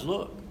Paul says,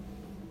 look,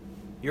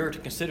 you're to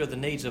consider the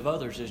needs of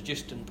others as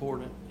just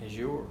important as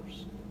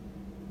yours.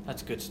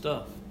 That's good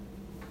stuff.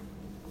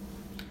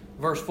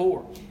 Verse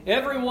 4.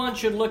 Everyone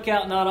should look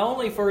out not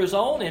only for his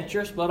own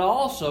interest, but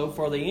also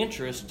for the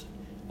interest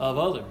of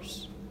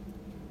others.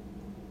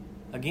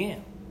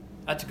 Again,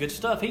 that's good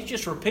stuff. He's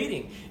just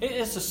repeating.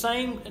 It's the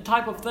same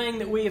type of thing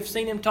that we have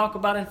seen him talk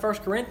about in 1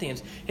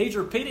 Corinthians. He's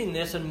repeating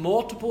this in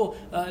multiple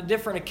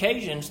different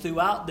occasions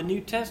throughout the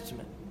New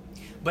Testament.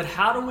 But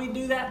how do we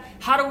do that?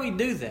 How do we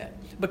do that?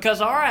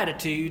 Because our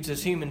attitudes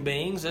as human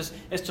beings is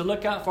to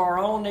look out for our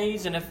own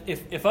needs, and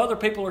if other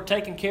people are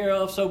taken care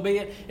of, so be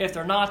it. If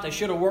they're not, they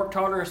should have worked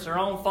harder. It's their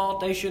own fault.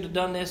 They should have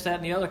done this, that,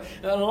 and the other.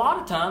 And a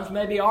lot of times,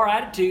 maybe our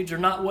attitudes are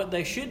not what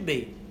they should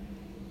be.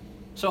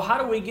 So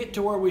how do we get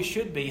to where we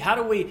should be? How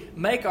do we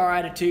make our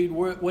attitude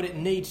what it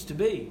needs to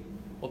be?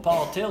 Well,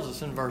 Paul tells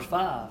us in verse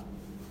 5.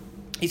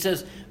 He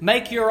says,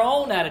 make your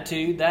own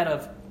attitude that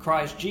of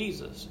Christ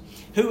Jesus,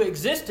 who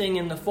existing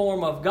in the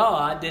form of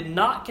God did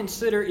not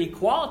consider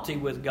equality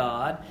with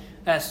God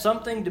as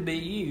something to be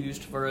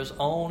used for his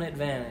own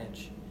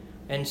advantage.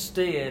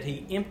 Instead,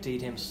 he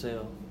emptied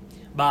himself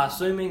by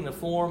assuming the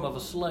form of a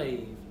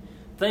slave,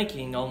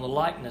 taking on the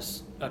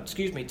likeness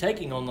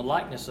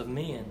of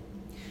men.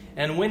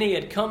 And when he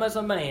had come as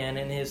a man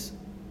in his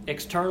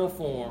external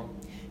form,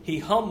 he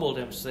humbled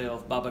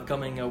himself by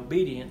becoming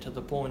obedient to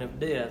the point of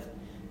death,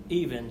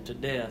 even to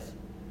death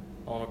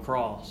on a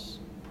cross.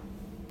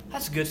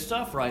 That's good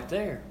stuff right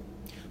there.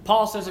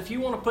 Paul says if you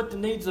want to put the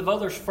needs of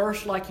others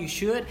first like you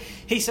should,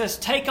 he says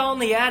take on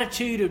the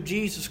attitude of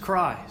Jesus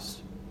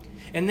Christ.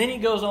 And then he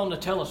goes on to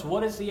tell us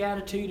what is the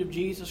attitude of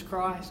Jesus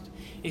Christ.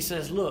 He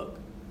says, look,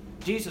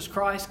 Jesus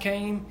Christ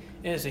came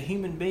as a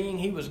human being.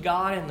 He was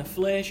God in the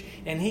flesh,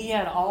 and he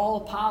had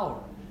all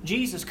power.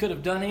 Jesus could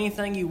have done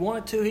anything he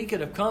wanted to. He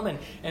could have come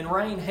and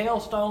rained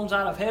hailstones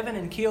out of heaven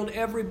and killed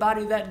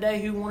everybody that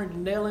day who wanted to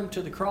nail him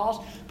to the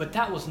cross. But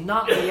that was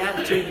not the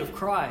attitude of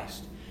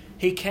Christ.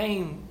 He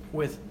came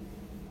with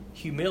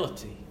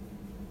humility.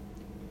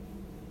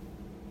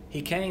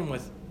 He came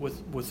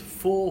with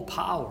full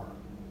power,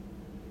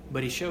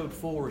 but he showed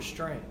full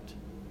restraint.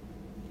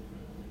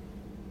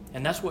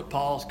 And that's what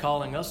Paul's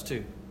calling us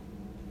to.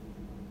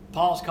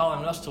 Paul's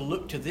calling us to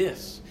look to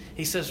this.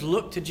 He says,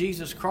 look to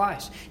Jesus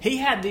Christ. He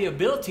had the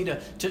ability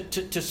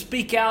to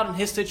speak out in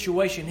his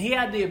situation. He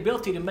had the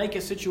ability to make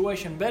his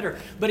situation better.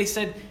 But he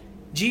said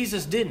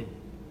Jesus didn't,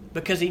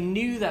 because he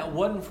knew that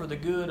wasn't for the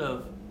good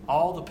of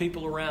all the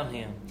people around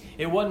him.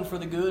 It wasn't for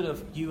the good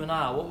of you and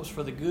I. What was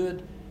for the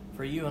good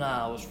for you and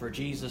I was for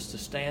Jesus to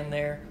stand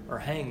there, or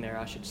hang there,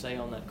 I should say,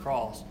 on that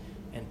cross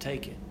and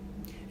take it.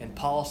 And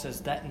Paul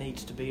says that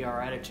needs to be our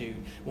attitude.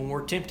 When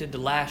we're tempted to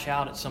lash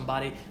out at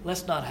somebody,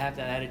 let's not have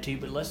that attitude,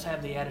 but let's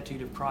have the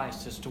attitude of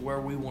Christ as to where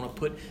we want to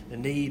put the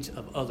needs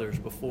of others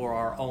before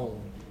our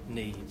own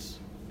needs.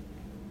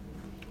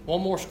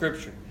 One more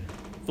scripture.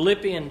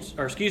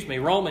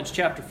 Romans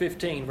chapter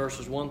 15,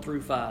 verses 1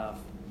 through 5.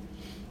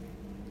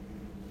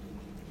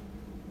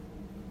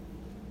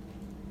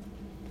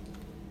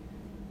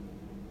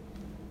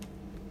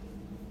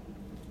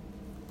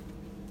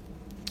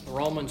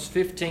 Romans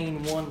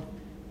 15, 1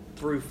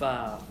 through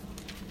 5.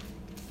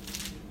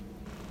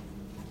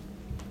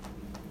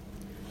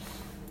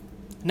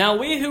 Now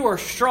we who are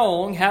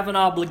strong have an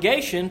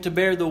obligation to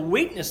bear the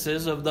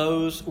weaknesses of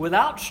those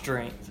without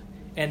strength,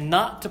 and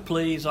not to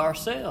please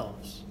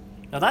ourselves.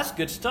 Now that's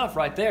good stuff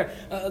right there.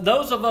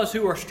 Those of us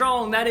who are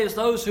strong, that is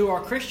those who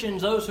are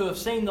Christians, those who have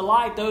seen the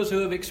light, those who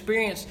have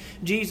experienced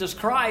Jesus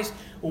Christ,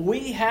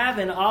 we have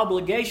an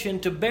obligation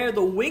to bear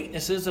the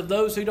weaknesses of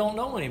those who don't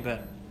know any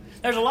better.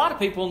 There's a lot of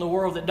people in the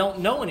world that don't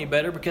know any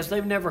better because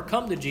they've never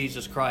come to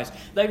Jesus Christ.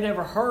 They've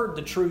never heard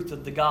the truth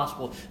of the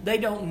gospel. They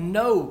don't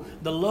know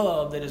the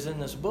love that is in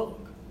this book.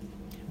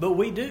 But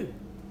we do.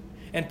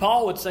 And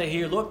Paul would say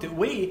here, look, that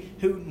we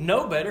who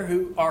know better,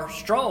 who are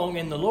strong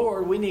in the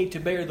Lord, we need to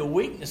bear the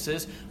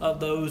weaknesses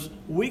of those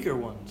weaker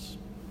ones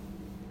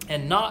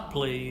and not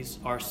please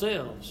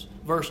ourselves.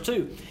 Verse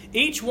 2,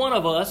 each one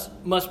of us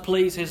must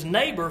please his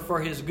neighbor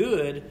for his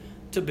good,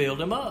 to build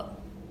him up.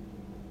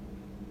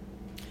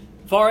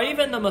 For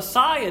even the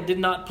Messiah did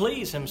not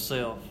please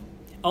himself.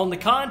 On the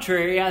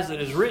contrary, as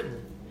it is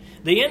written,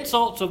 the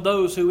insults of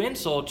those who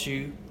insult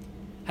you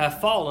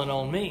have fallen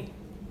on me.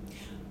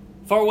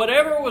 For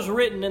whatever was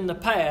written in the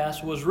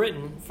past was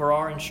written for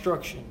our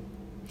instruction,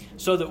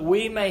 so that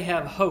we may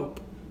have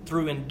hope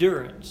through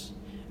endurance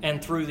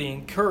and through the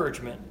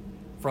encouragement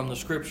from the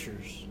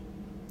Scriptures.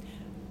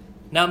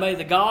 Now may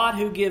the God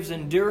who gives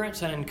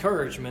endurance and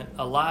encouragement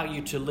allow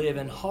you to live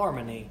in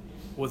harmony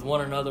with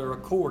one another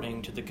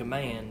according to the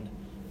command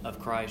of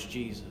Christ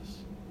Jesus.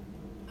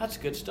 That's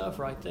good stuff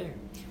right there.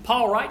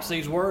 Paul writes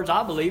these words,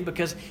 I believe,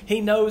 because he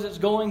knows it's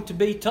going to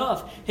be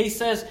tough. He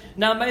says,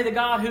 now may the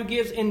God who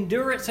gives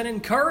endurance and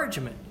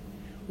encouragement.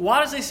 Why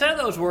does he say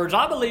those words?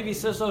 I believe he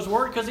says those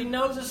words because he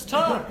knows it's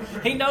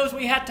tough. He knows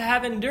we have to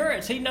have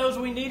endurance. He knows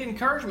we need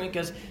encouragement,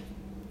 because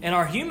in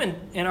our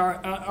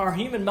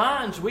human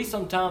minds, we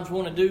sometimes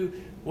want to do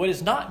what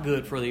is not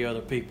good for the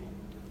other people.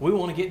 We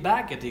want to get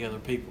back at the other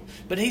people.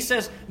 But he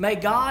says, may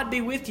God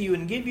be with you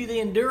and give you the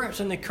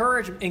endurance and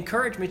the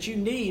encouragement you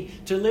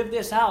need to live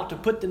this out, to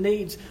put the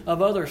needs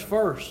of others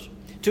first,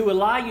 to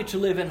allow you to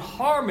live in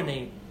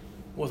harmony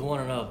with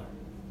one another.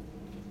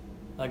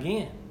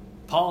 Again,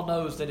 Paul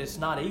knows that it's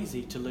not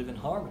easy to live in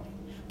harmony.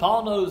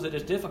 Paul knows that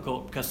it's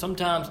difficult because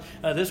sometimes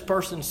this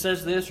person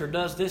says this or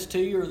does this to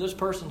you, or this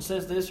person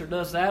says this or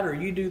does that, or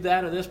you do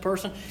that or this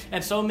person.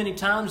 And so many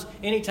times,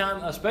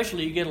 anytime,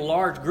 especially you get a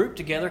large group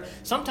together,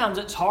 sometimes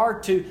it's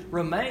hard to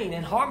remain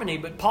in harmony.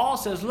 But Paul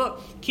says,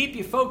 look, keep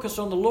your focus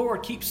on the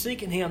Lord, keep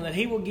seeking Him, that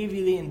He will give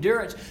you the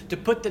endurance to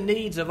put the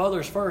needs of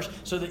others first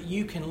so that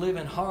you can live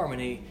in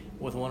harmony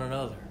with one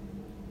another.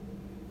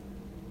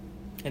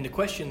 And the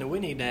question that we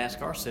need to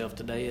ask ourselves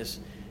today is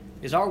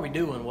are we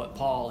doing what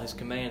Paul has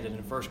commanded in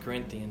 1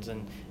 Corinthians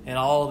and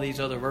all of these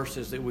other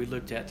verses that we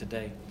looked at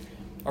today?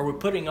 Are we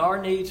putting our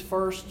needs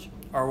first,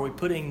 or are we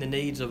putting the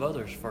needs of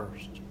others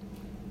first?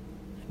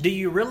 Do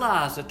you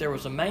realize that there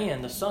was a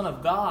man, the Son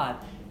of God,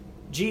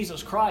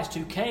 Jesus Christ,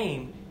 who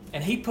came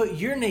and He put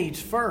your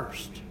needs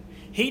first?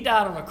 He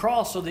died on a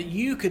cross so that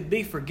you could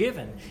be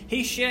forgiven.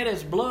 He shed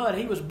His blood.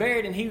 He was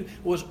buried and He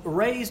was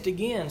raised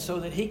again so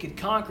that He could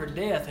conquer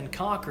death and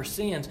conquer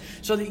sins,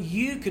 so that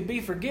you could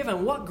be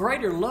forgiven. What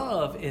greater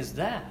love is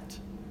that?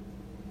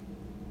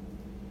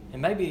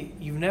 And maybe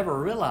you've never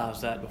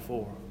realized that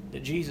before,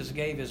 that Jesus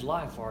gave His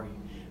life for you.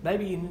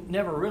 Maybe you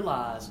never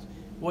realized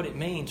what it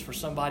means for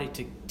somebody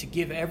to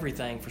give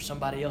everything for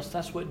somebody else.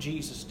 That's what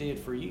Jesus did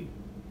for you.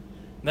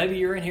 Maybe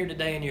you're in here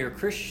today and you're a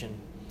Christian,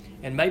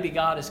 and maybe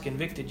God has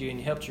convicted you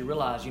and helped you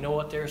realize, you know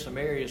what, there are some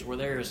areas where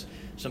there's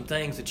some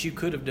things that you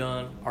could have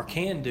done or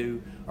can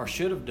do or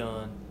should have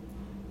done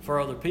for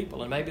other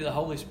people. And maybe the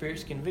Holy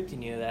Spirit's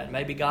convicting you of that.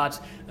 Maybe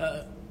God's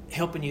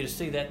helping you to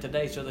see that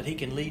today so that He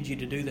can lead you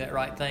to do that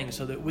right thing,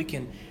 so that we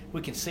can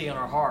see in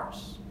our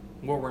hearts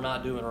where we're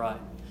not doing right.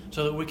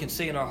 So that we can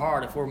see in our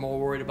heart if we're more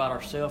worried about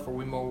ourselves or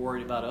we're more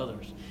worried about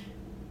others.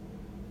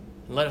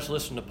 And let us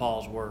listen to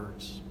Paul's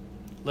words.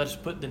 Let us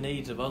put the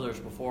needs of others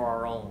before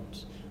our own.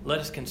 Let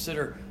us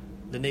consider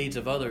the needs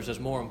of others as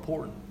more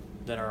important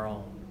than our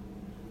own.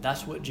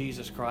 That's what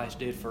Jesus Christ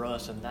did for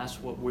us, and that's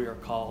what we are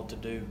called to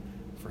do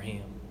for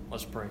Him.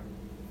 Let's pray.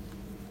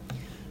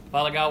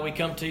 Father God, we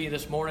come to you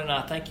this morning, and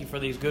I thank you for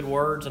these good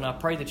words, and I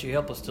pray that you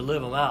help us to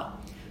live them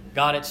out.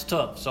 God, it's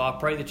tough, so I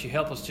pray that you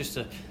help us just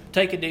to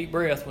take a deep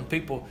breath when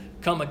people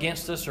come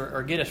against us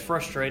or get us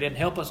frustrated, and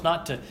help us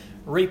not to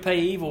repay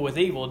evil with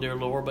evil, dear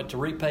Lord, but to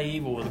repay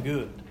evil with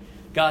good.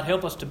 God,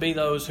 help us to be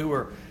those who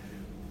are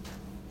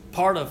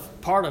part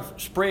of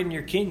spreading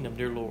your kingdom,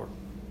 dear Lord.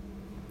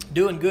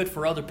 Doing good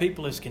for other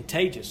people is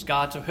contagious,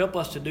 God, so help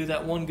us to do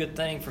that one good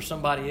thing for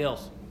somebody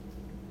else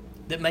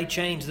that may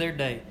change their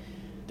day,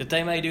 that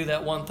they may do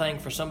that one thing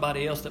for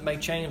somebody else that may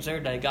change their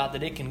day, God,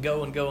 that it can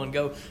go and go and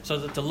go, so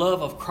that the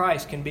love of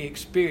Christ can be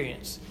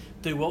experienced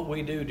through what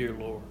we do, dear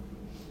Lord.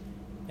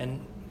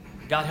 And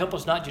God, help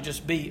us not to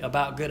just be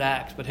about good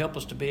acts, but help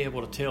us to be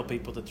able to tell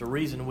people that the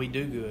reason we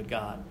do good,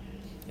 God,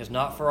 is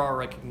not for our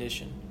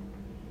recognition.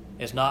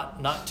 It's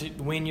not to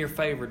win your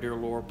favor, dear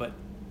Lord, but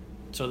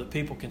so that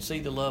people can see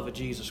the love of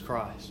Jesus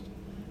Christ.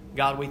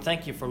 God, we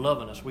thank you for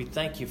loving us. We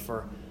thank you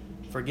for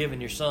giving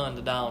your Son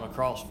to die on the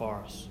cross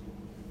for us.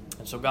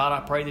 And so, God,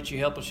 I pray that you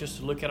help us just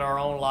to look at our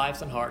own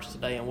lives and hearts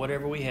today, and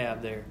whatever we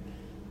have there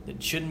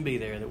that shouldn't be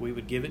there, that we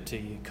would give it to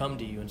you, come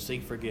to you, and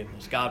seek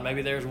forgiveness. God,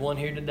 maybe there's one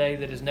here today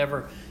that has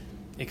never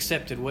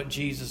accepted what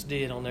Jesus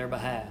did on their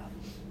behalf.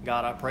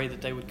 God, I pray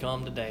that they would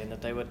come today and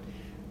that they would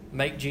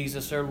make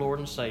Jesus their Lord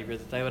and Savior,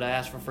 that they would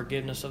ask for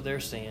forgiveness of their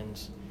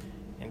sins,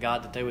 and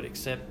God, that they would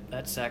accept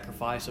that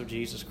sacrifice of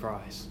Jesus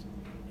Christ.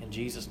 In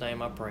Jesus'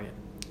 name I pray it.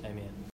 Amen.